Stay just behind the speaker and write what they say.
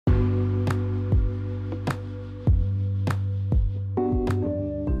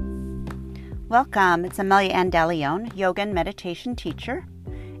Welcome, it's Amelia Ann DeLeon, yoga and meditation teacher,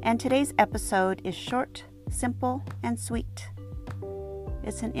 and today's episode is short, simple, and sweet.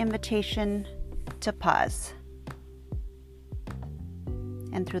 It's an invitation to pause.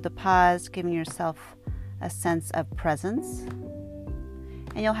 And through the pause, giving yourself a sense of presence,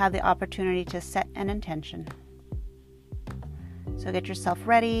 and you'll have the opportunity to set an intention. So get yourself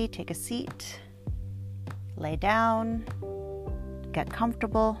ready, take a seat, lay down, get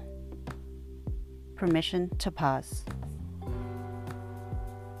comfortable. Permission to pause.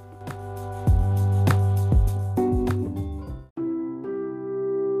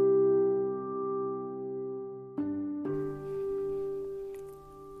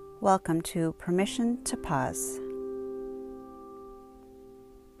 Welcome to Permission to Pause.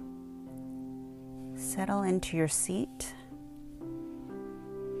 Settle into your seat.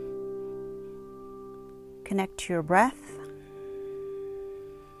 Connect to your breath.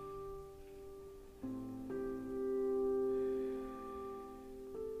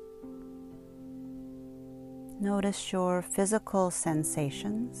 Notice your physical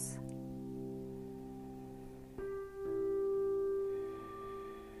sensations.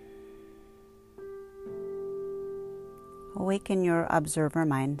 Awaken your observer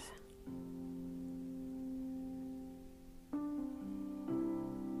mind.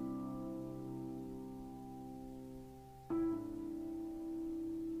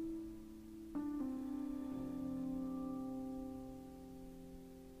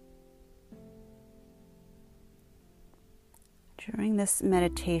 During this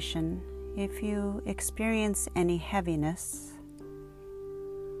meditation, if you experience any heaviness,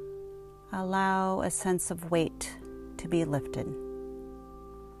 allow a sense of weight to be lifted.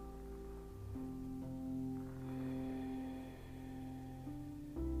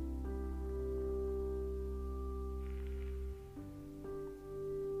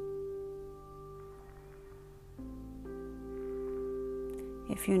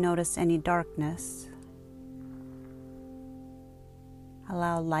 If you notice any darkness,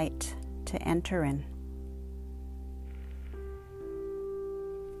 allow light to enter in.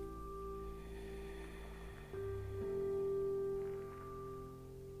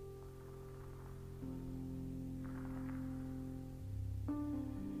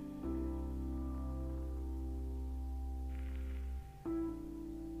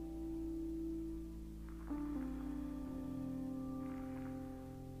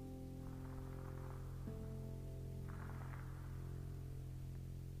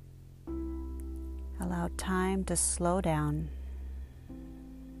 Allow time to slow down.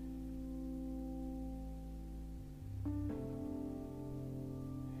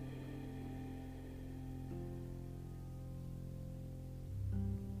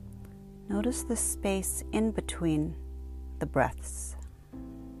 Notice the space in between the breaths.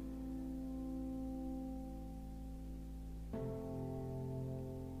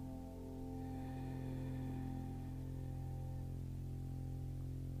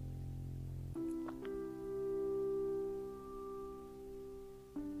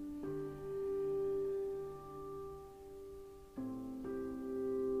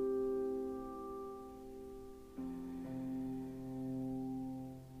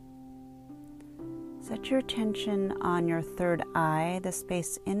 Set your attention on your third eye, the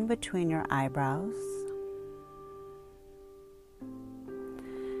space in between your eyebrows.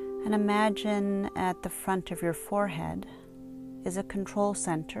 And imagine at the front of your forehead is a control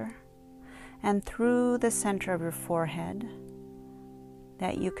center, and through the center of your forehead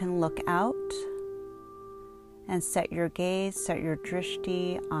that you can look out and set your gaze, set your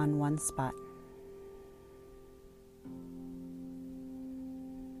drishti on one spot.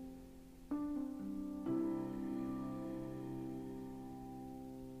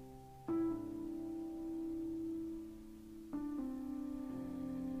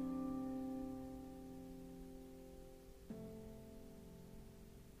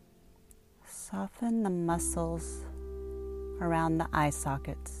 Soften the muscles around the eye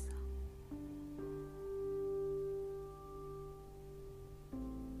sockets.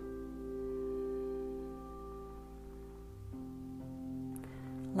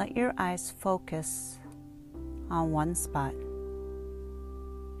 Let your eyes focus on one spot.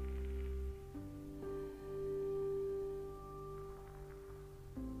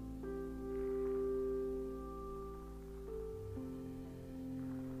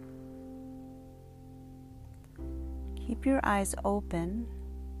 Keep your eyes open,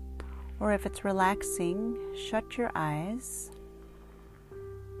 or if it's relaxing, shut your eyes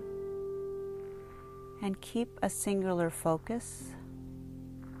and keep a singular focus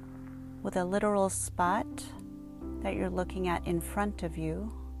with a literal spot that you're looking at in front of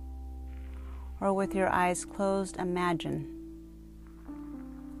you, or with your eyes closed, imagine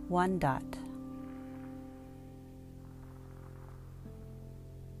one dot.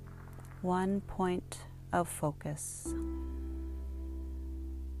 One point of focus.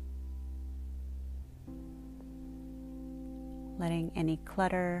 Letting any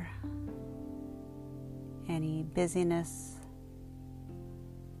clutter, any busyness,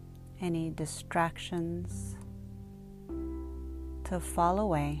 any distractions to fall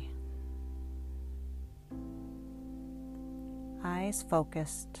away. Eyes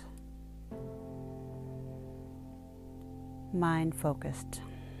focused, mind focused.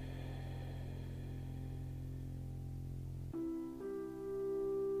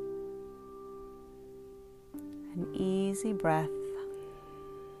 An easy breath.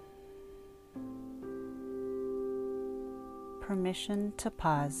 Permission to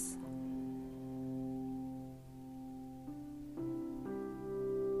pause.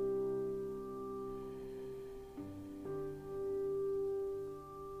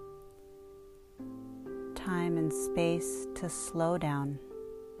 Time and space to slow down.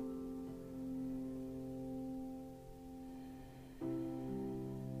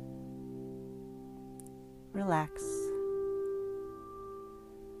 Relax.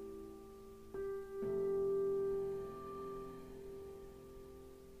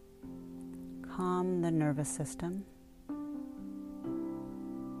 Calm the nervous system.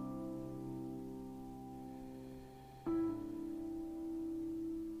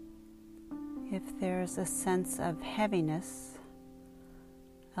 If there's a sense of heaviness,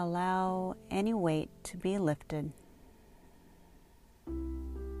 allow any weight to be lifted.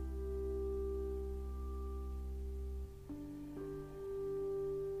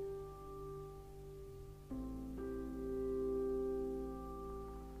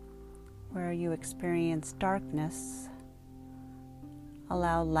 Where you experience darkness,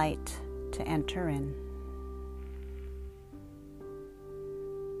 allow light to enter in.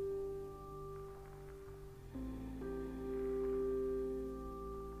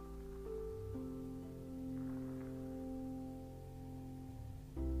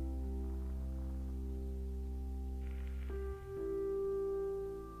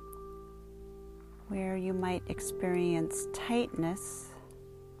 Where you might experience tightness,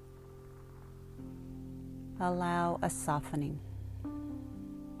 allow a softening,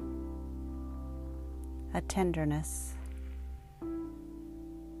 a tenderness,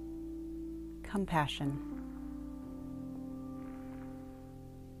 compassion.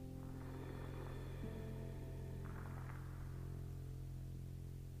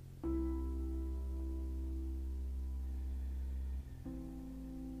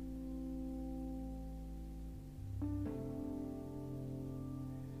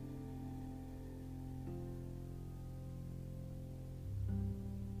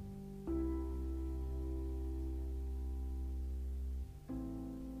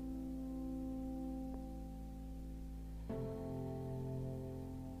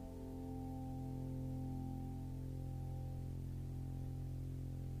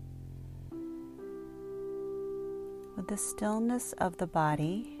 With the stillness of the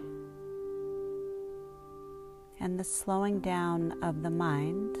body and the slowing down of the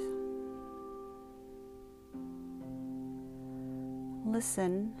mind,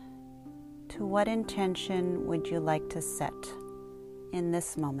 listen to what intention would you like to set in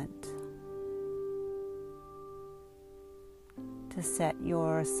this moment. To set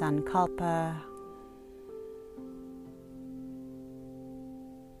your sankalpa,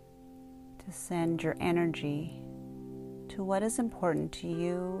 to send your energy to what is important to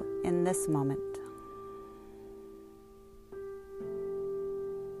you in this moment.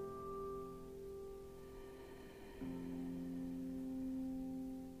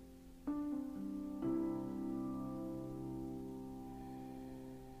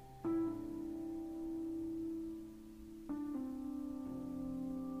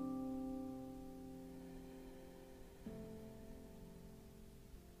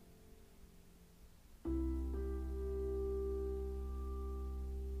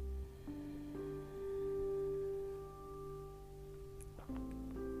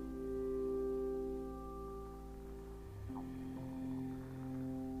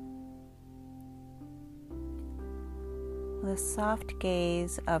 The soft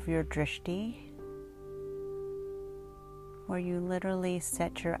gaze of your drishti, where you literally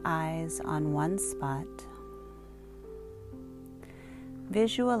set your eyes on one spot.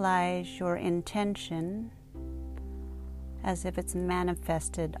 Visualize your intention as if it's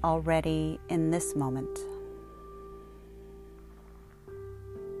manifested already in this moment.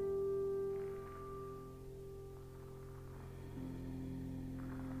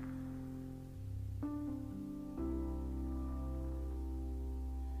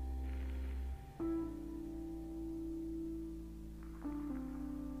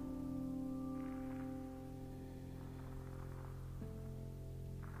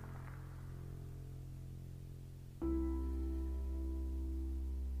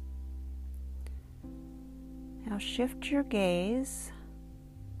 shift your gaze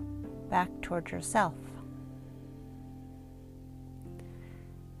back towards yourself.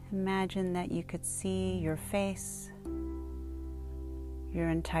 Imagine that you could see your face, your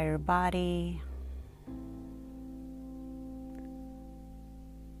entire body.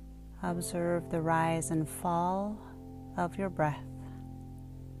 Observe the rise and fall of your breath.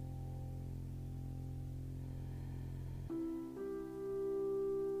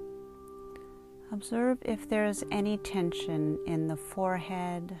 Observe if there is any tension in the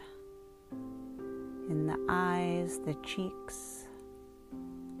forehead, in the eyes, the cheeks,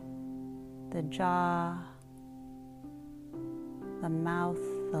 the jaw, the mouth,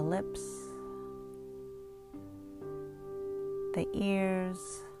 the lips, the ears,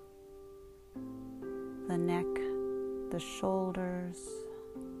 the neck, the shoulders.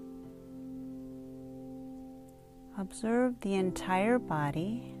 Observe the entire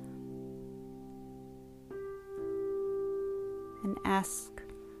body and ask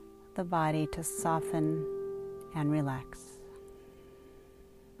the body to soften and relax.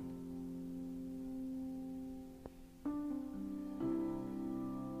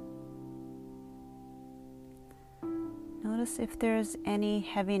 Notice if there's any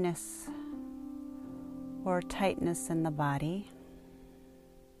heaviness or tightness in the body.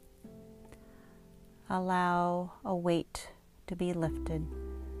 Allow a weight to be lifted.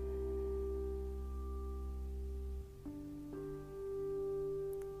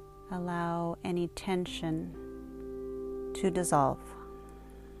 Allow any tension to dissolve.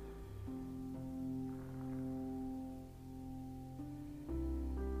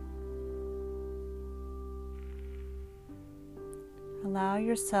 Allow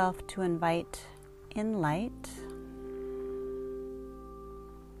yourself to invite in light.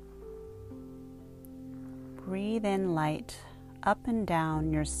 Breathe in light up and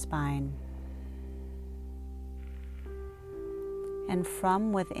down your spine. And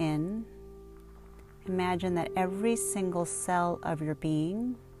from within, imagine that every single cell of your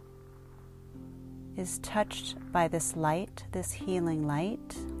being is touched by this light, this healing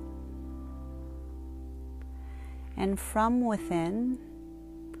light. And from within,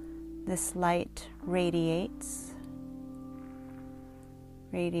 this light radiates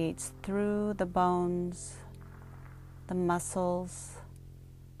through the bones, the muscles,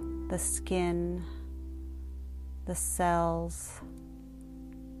 the skin, the cells,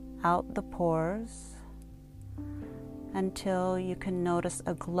 out the pores, until you can notice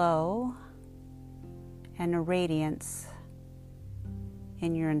a glow and a radiance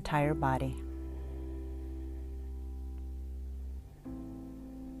in your entire body.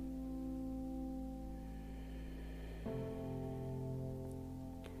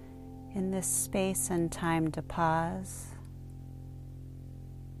 In this space and time to pause,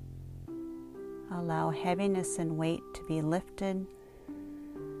 allow heaviness and weight to be lifted.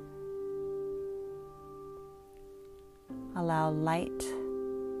 Allow light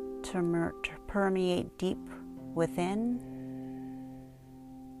to permeate deep within.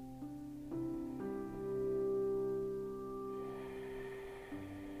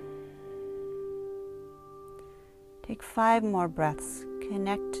 Take 5 more breaths.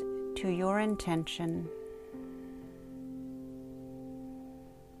 Connect to your intention.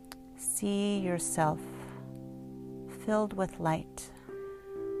 See yourself filled with light.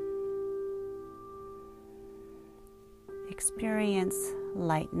 Experience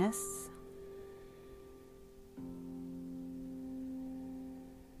lightness.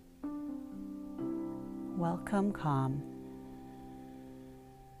 Welcome calm.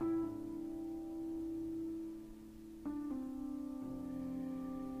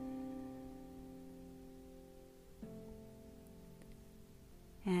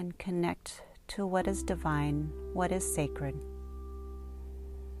 And connect to what is divine, what is sacred.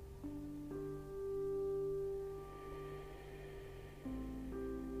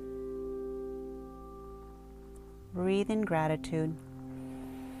 Breathe in gratitude.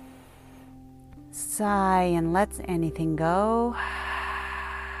 Sigh and let anything go.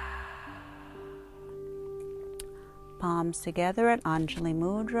 Palms together at Anjali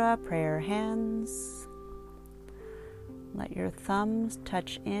Mudra, prayer hands. Let your thumbs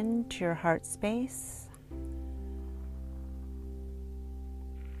touch into your heart space.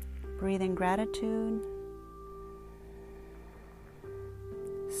 Breathe in gratitude.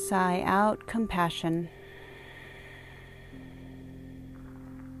 Sigh out compassion.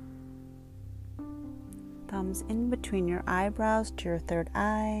 Thumbs in between your eyebrows to your third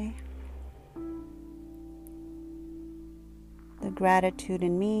eye. The gratitude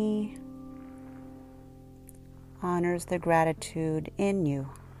in me honors the gratitude in you.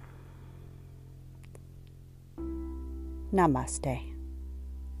 Namaste.